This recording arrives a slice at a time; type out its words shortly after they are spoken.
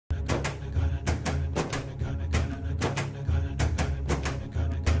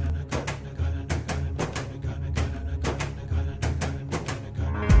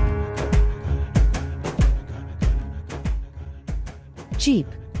Jeep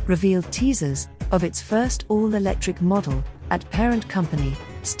revealed teasers of its first all-electric model at parent company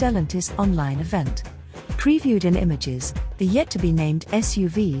Stellantis online event. Previewed in images, the yet-to-be-named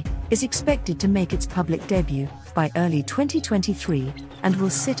SUV is expected to make its public debut by early 2023 and will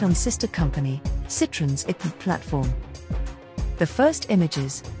sit on sister company Citroen's e-tron platform. The first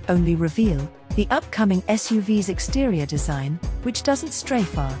images only reveal the upcoming SUV's exterior design, which doesn't stray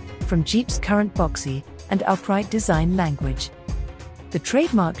far from Jeep's current boxy and upright design language. The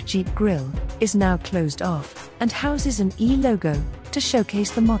trademark Jeep grille is now closed off and houses an E logo to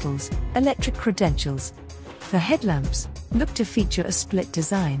showcase the model's electric credentials. The headlamps look to feature a split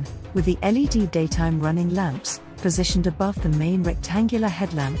design, with the LED daytime running lamps positioned above the main rectangular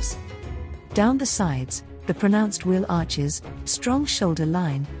headlamps. Down the sides, the pronounced wheel arches, strong shoulder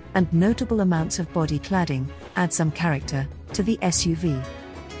line, and notable amounts of body cladding add some character to the SUV.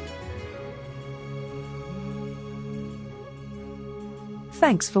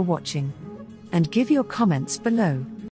 Thanks for watching, and give your comments below.